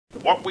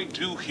What we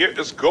do here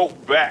is go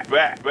back.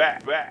 Hi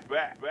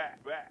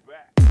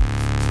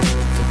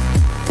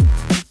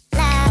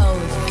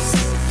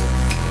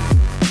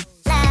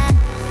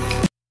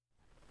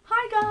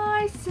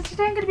guys, so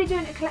today I'm going to be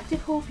doing a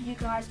collective haul for you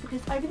guys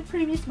because over the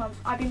previous month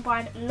I've been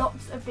buying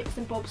lots of bits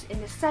and bobs in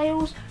the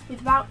sales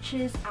with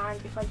vouchers and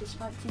if I just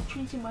fancy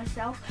treating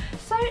myself.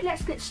 So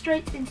let's get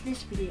straight into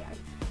this video.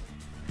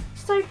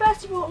 So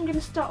first of all, I'm going to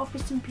start off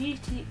with some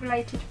beauty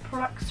related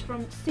products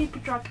from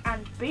Superdrug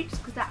and Boots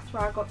because that's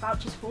where I got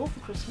vouchers for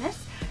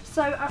Christmas.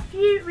 So a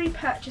few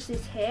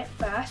repurchases here.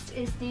 First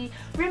is the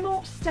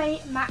Rimmel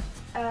Stay Matte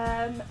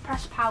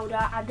pressed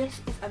powder, and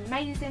this is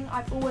amazing.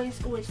 I've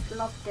always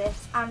loved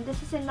this, and this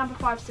is in number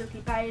 5 Silky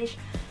Beige,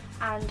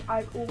 and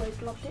I've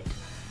always loved it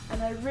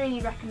and I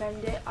really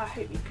recommend it. I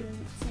hope you can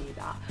see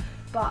that,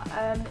 but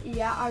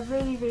yeah, I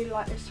really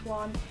like this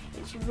one.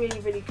 It's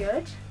really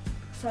good.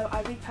 So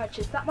I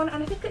repurchased that one,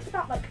 and I think it's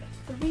about like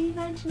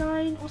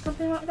 $3.99 or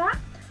something like that.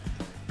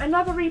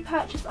 Another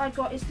repurchase I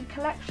got is the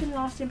Collection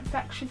Lasting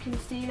Perfection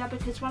Concealer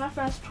because when I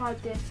first tried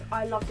this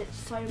I loved it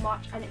so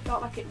much and it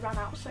felt like it ran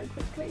out so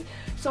quickly.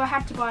 So I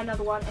had to buy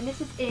another one, and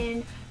this is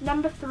in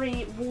number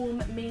 3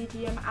 Warm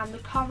Medium, and the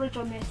coverage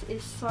on this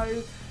is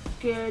so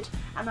good,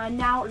 and I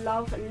now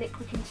love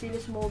liquid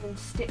concealers more than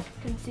stick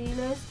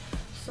concealers.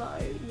 So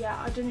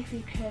yeah, I don't know if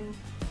you can,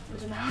 I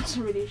don't know how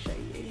to really show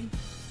you.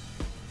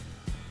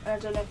 I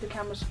don't know if the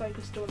camera's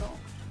focused or not,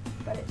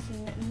 but it's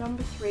in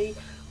number 3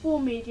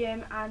 Warm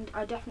Medium, and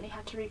I definitely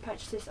had to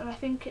repurchase this, and I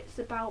think it's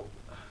about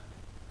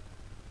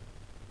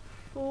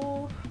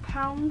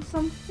 £4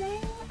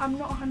 something, I'm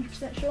not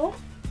 100% sure.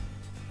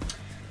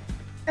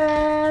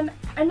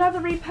 Another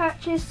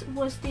repurchase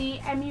was the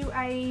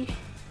MUA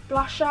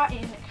blusher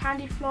in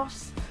Candy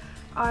Floss.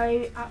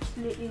 I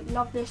absolutely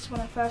love this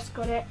when I first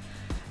got it,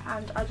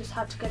 and I just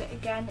had to get it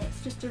again.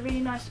 It's just a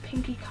really nice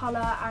pinky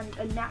colour and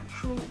a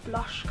natural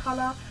blush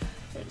colour.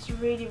 It's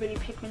really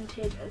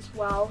pigmented as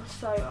well,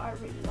 so I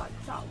really like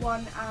that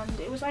one, and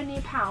it was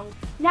only £1.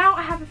 Now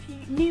I have a few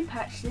new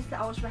purchases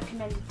that I was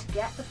recommended to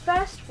get. The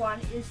first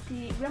one is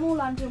the Rimmel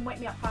London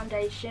Wake Me Up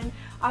Foundation.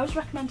 I was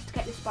recommended to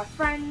get this by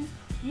friends,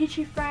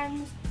 YouTube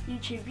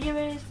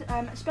viewers,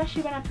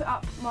 especially when I put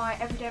up my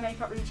everyday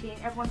makeup routine.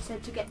 Everyone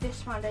said to get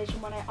this foundation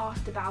when I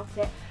asked about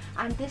it,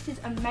 and this is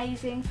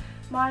amazing.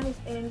 Mine is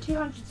in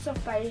 200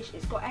 Soft Beige,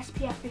 it's got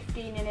SPF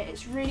 15 in it,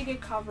 it's really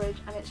good coverage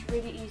and it's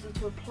really easy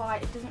to apply.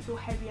 It doesn't feel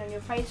heavy on your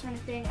face or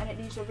anything, and it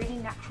leaves a really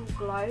natural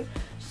glow.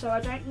 So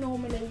I don't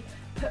normally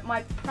put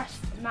my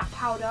pressed matte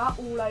powder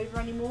all over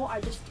anymore,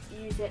 I just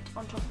use it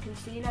on top of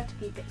concealer to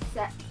keep it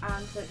set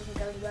and so it doesn't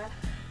go anywhere.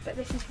 But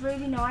this is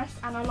really nice,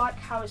 and I like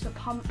how it's a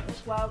pump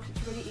as well because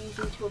it's really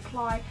easy to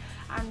apply,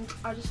 and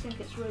I just think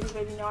it's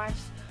really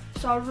nice.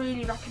 So I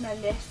really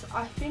recommend this.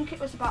 I think it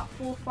was about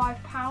 £4 or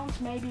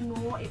 £5, maybe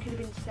more, it could have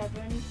been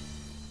 £7,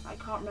 I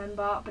can't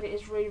remember, but it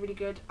is really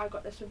good. I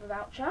got this with a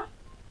voucher.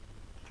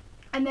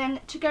 And then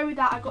to go with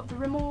that I got the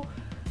Rimmel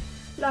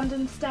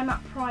London Stay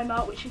Matte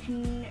Primer, which you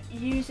can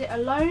use it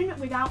alone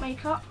without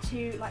makeup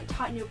to like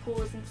tighten your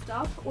pores and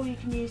stuff, or you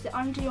can use it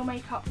under your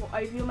makeup or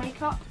over your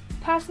makeup.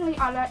 Personally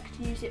I like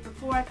to use it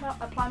before I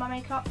apply my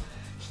makeup,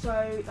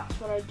 so that's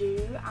what I do,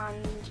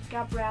 and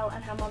Gabrielle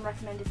and her mum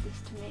recommended this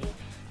to me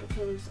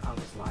because I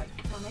was like,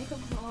 my makeup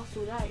doesn't last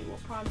all day,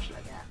 what primer should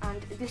I get?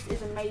 And this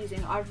is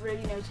amazing. I've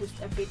really noticed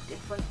a big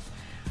difference.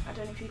 I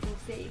don't know if you can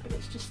see, but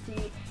it's just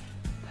the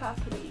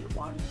purpley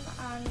one,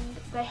 and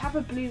they have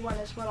a blue one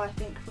as well I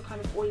think for kind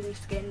of oily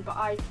skin, but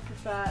I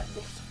prefer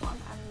this one,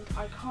 and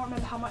I can't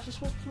remember how much this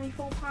was,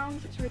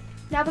 £3-4. It's really...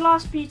 Now the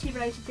last beauty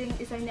related thing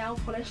is a nail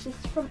polish. This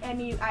is from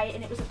MUA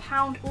and it was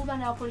 £1. All their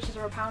nail polishes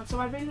are £1, so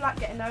I really like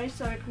getting those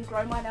so I can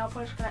grow my nail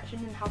polish collection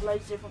and have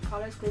loads of different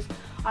colours because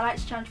I like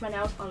to change my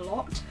nails a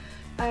lot.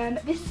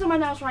 This is on my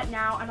nails right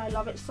now and I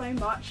love it so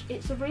much.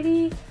 It's a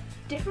really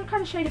different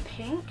kind of shade of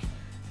pink.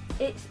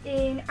 It's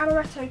in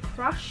Amaretto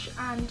Crush,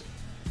 and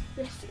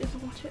this is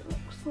what it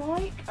looks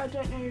like. I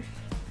don't know if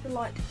the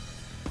light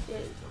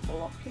is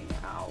blocking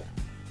it out,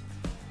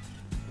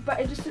 but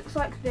it just looks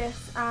like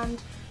this,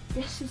 and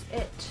this is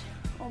it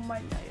on my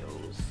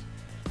nails.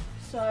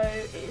 So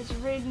it is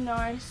really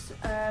nice,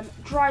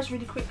 dries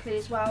really quickly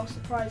as well,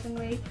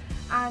 surprisingly,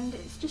 and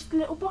it's just a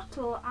little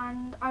bottle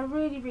and I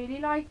really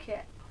like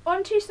it.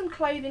 On to some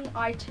clothing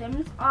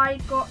items. I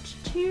got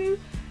 2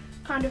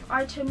 kind of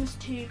items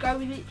to go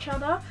with each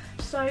other.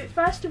 So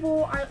first of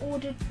all I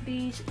ordered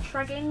these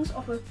treggings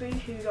off of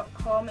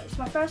boohoo.com. It's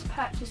my first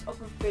purchase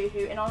off of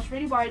Boohoo, and I was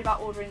really worried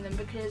about ordering them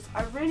because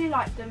I really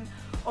liked them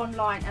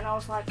online and I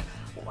was like,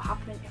 what will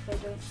happen if they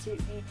don't suit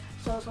me?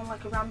 So I was on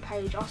like a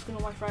rampage asking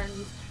all my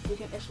friends, do you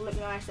think this will look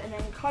nice? And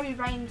then Chloe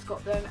Rains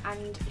got them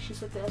and she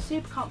said they're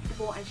super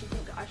comfortable and she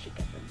think that I should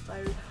get them,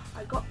 so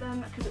I got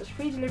them because it was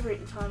free delivery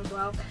at the time as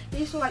well.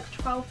 These were like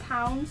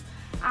 £12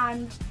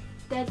 and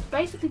they're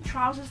basically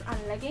trousers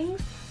and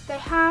leggings. They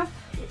have,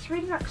 it's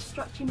really like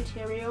stretchy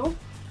material.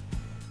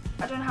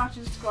 I don't know how to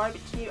describe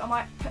it to you. I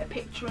might put a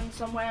picture in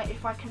somewhere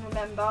if I can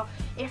remember.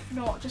 If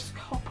not, just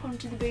hop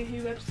onto the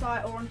Boohoo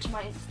website or onto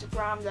my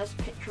Instagram. There's a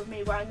picture of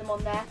me wearing them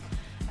on there.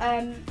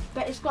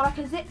 but it's got like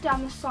a zip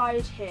down the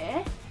side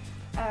here,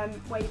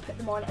 where you put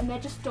them on, and they're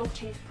just dog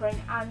tooth print,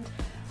 and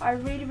I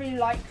really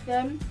like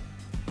them.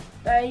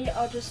 They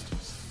are just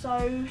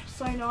so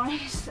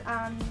nice,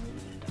 and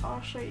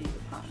I'll show you the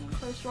pattern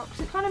closer up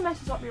because it kind of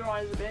messes up your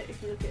eyes a bit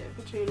if you look at it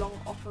for too long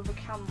off of a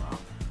camera,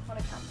 on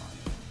a camera.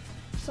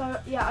 So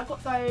yeah, I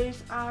got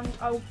those, and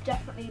I'll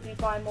definitely be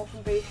buying more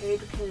from Boohoo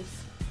because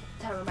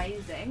they're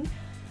amazing.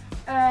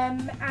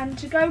 And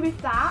to go with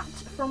that,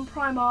 from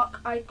Primark,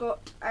 I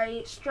got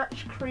a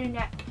stretch crew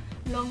neck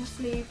long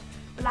sleeve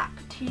black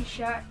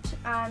t-shirt,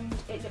 and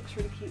it looks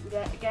really cute with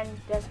it. Again,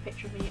 there's a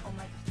picture of me on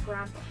my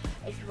Instagram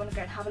if you want to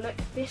go and have a look.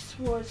 This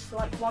was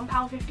like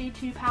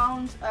 £1.50,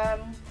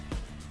 £2,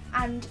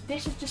 and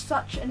this is just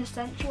such an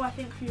essential, I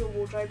think, for your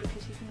wardrobe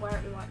because you can wear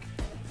it with like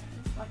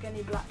anything. Like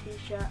any black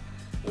t-shirt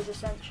is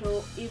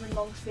essential, even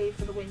long sleeve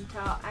for the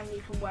winter, and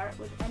you can wear it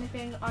with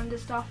anything, under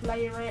stuff,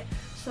 layer it.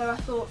 So I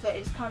thought that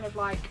it's kind of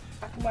like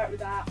I can wear it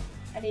with that,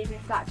 and even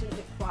if that didn't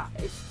look right,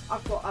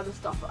 I've got other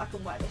stuff that I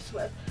can wear this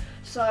with.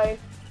 So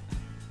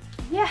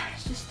yeah,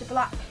 it's just a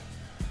black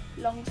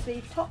long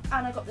sleeve top,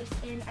 and I got this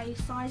in a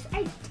size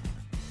 8.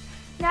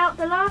 Now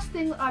the last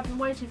thing that I've been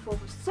waiting for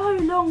so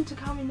long to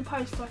come in the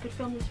post so I could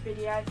film this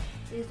video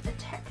is a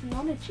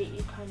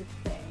technology kind of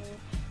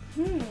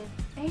thing.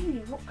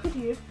 Amy, what could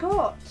you have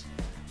got?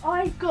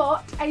 I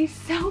got a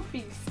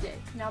selfie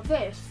stick. Now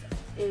this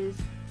is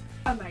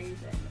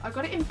amazing. I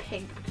got it in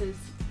pink because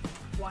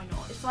why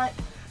not? It's like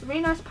a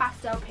really nice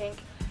pastel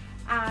pink,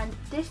 and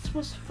this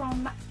was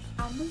from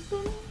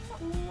Amazon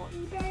or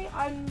eBay.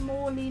 I'm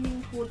more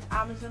leaning towards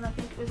Amazon. I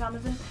think it was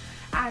Amazon.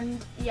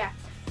 And yeah,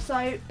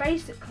 so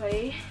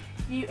basically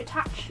you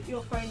attach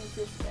your phone to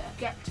this bit,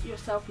 get your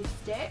selfie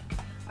stick.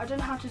 I don't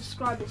know how to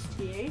describe this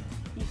to you.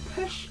 You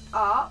push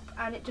up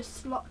and it just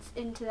slots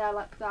into there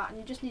like that, and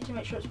you just need to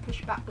make sure it's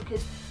pushed back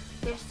because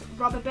this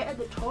rubber bit at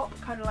the top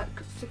kind of like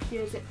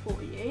secures it for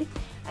you.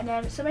 And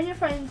then so when your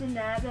phone's in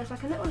there, there's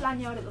like a little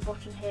lanyard at the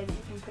bottom here that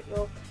you can put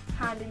your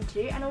hand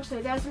into, and also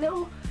there's a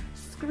little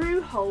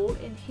screw hole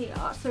in here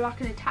so I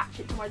can attach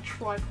it to my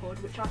tripod,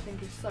 which I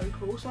think is so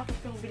cool, so I can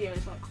film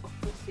videos like off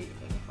the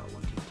ceiling if I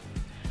wanted to,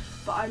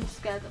 but I'm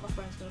scared that my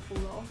phone's going to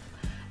fall off.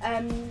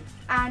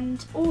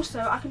 And also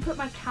I can put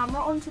my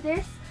camera onto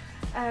this,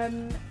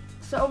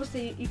 so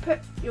obviously you put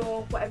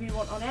your whatever you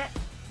want on it,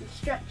 you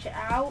stretch it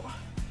out.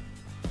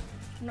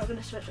 I'm not going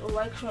to stretch it all the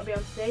way because you won't be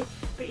able to see,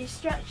 but you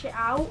stretch it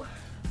out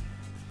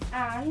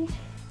and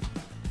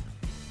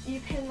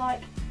you can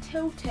like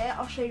tilt it.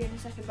 I'll show you in a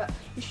second, but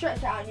you stretch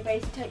it out and you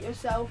basically take your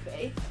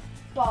selfie,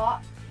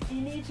 but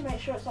you need to make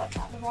sure it's like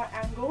at the right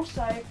angle.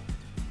 So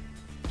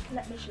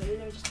let me show you,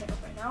 let me just take my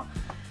phone out.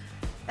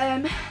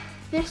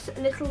 This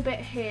little bit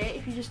here,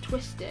 if you just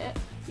twist it,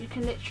 you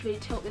can literally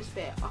tilt this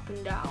bit up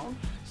and down.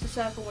 So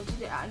say if I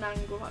wanted it at an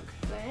angle like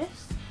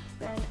this,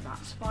 then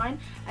that's fine.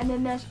 And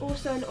then there's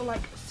also a little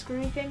like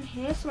screw thing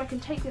here, so I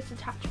can take this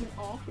attachment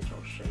off, which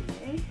I'll show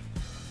you.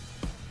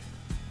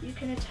 You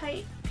can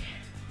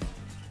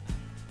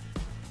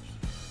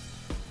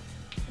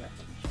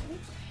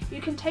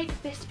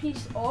take this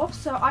piece off,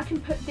 so I can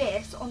put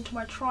this onto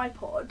my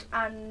tripod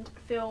and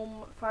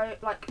film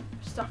like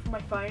stuff from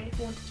my phone if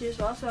I wanted to as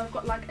well. So I've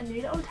got like a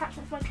new little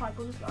attachment for my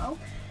tripod as well,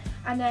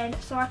 and then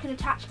so I can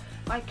attach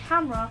my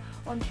camera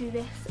onto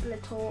this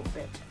little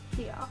bit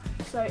here.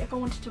 So if I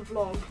wanted to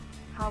vlog,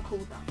 how cool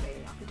would that be?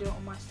 I could do it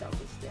on my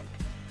selfie stick.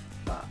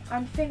 But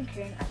I'm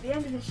thinking at the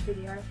end of this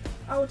video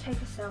I will take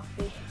a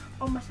selfie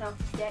on my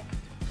selfie stick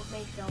of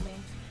me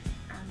filming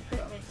and put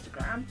it on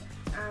Instagram.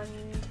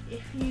 And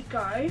if you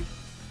go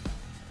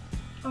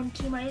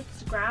onto my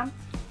Instagram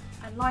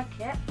and like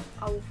it,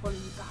 I will follow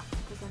you back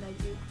because I know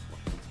you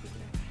watched this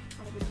video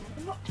and it really meant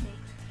a lot to me.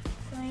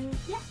 So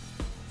yeah,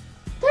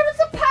 there was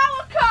a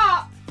power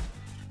cut!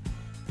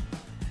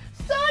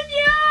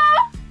 Sonia!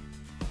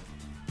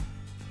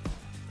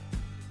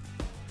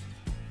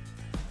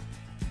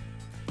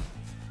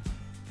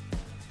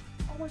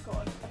 Oh my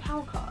god, a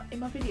power cut in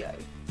my video.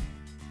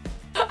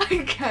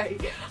 Okay,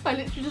 I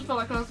literally just felt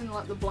like I was in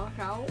like the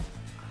blackout.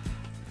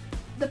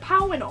 The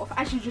power went off,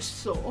 as you just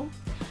saw,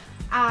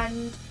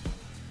 and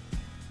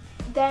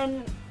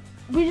then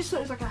we just thought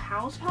it was like a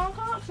house power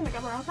cut, something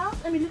like around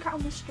house, and we look out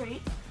on the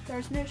street, there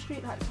is no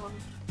street lights on,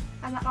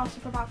 and that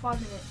lasted for about 5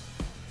 minutes.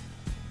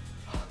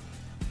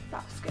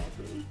 That scared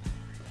me.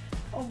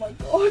 Oh my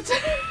god.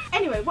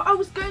 Anyway, what I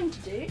was going to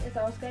do is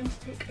I was going to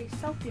take a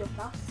selfie of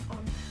us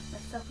on my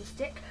selfie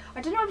stick.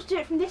 I don't know how to do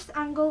it from this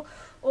angle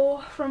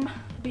or from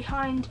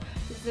behind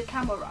the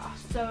camera,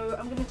 so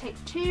I'm going to take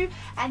 2,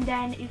 and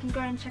then you can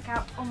go and check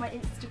out on my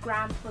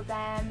Instagram for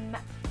them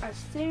as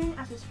soon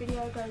as this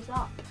video goes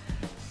up.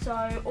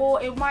 So, or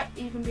it might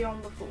even be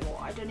on before,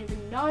 I don't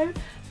even know.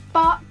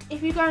 But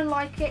if you go and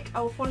like it,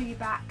 I will follow you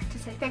back to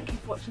say thank you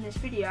for watching this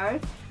video,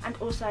 and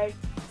also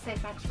say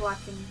thanks for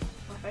liking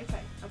my photo,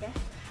 I guess.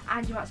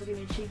 And you might as well give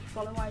me a cheeky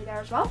follow while you're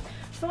there as well.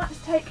 So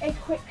let's take a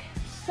quick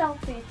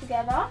selfie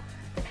together.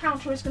 The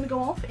counter is going to go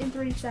off in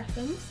 3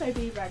 seconds, so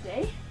be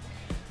ready.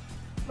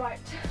 Right,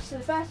 so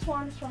the first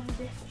one is from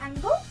this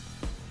angle.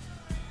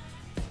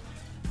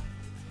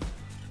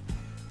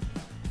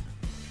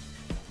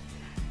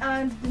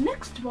 And the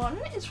next one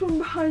is from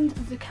behind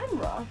the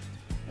camera.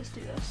 Let's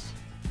do this.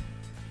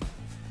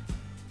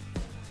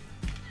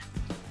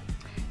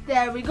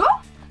 There we go.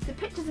 The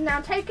pictures are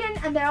now taken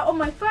and they are on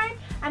my phone,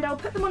 and I'll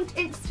put them onto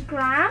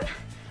Instagram,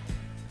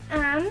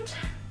 and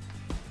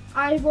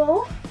I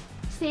will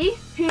see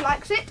who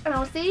likes it, and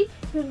I'll see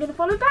who I'm going to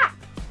follow back.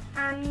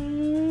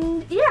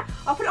 And yeah,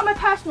 I'll put it on my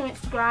personal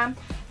Instagram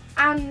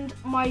and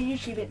my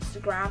YouTube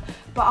Instagram,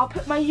 but I'll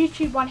put my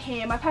YouTube one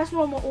here. My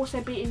personal one will also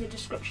be in the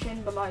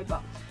description below,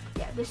 but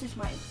yeah, this is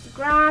my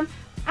Instagram.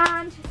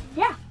 And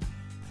yeah,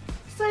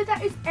 so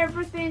that is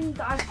everything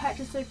that I've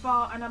purchased so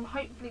far, and I'm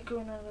hopefully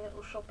going on a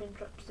little shopping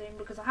trip soon,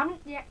 because I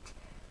haven't yet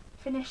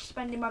finished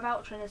spending my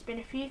voucher, and there's been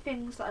a few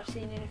things that I've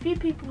seen in a few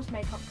people's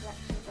makeup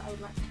collections that I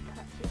would like to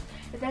purchase.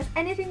 If there's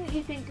anything that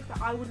you think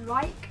that I would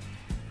like,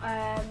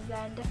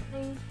 then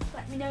definitely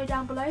let me know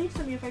down below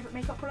some of your favourite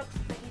makeup products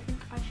that you think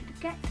I should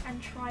get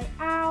and try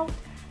out.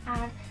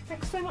 And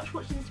thanks so much for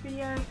watching this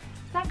video.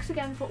 Thanks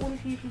again for all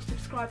of you who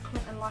subscribe,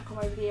 comment and like on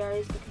my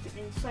videos, because it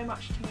means so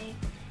much to me.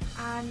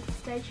 And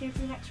stay tuned for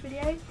the next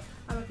video.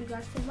 I love you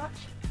guys so much.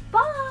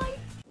 Bye!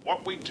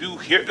 What we do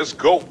here is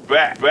go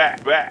back.